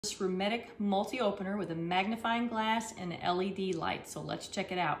This Remedic multi-opener with a magnifying glass and an LED light. So let's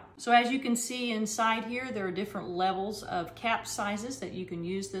check it out. So as you can see inside here, there are different levels of cap sizes that you can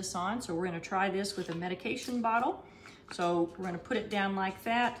use this on. So we're going to try this with a medication bottle. So we're going to put it down like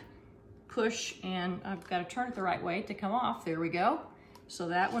that, push, and I've got to turn it the right way to come off. There we go. So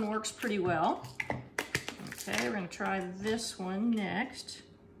that one works pretty well. Okay, we're going to try this one next.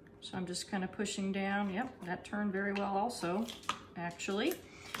 So I'm just kind of pushing down. Yep, that turned very well also, actually.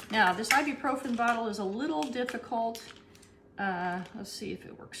 Now, this ibuprofen bottle is a little difficult. Let's see if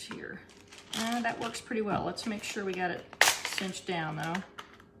it works here. That works pretty well. Let's make sure we got it cinched down,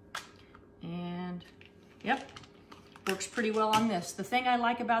 though. And, yep, works pretty well on this. The thing I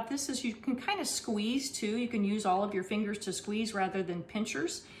like about this is you can kind of squeeze, too. You can use all of your fingers to squeeze rather than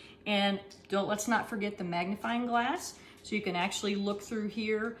pinchers. And let's not forget the magnifying glass. So you can actually look through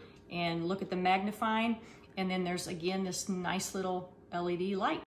here and look at the magnifying. And then there's, again, this nice little LED light.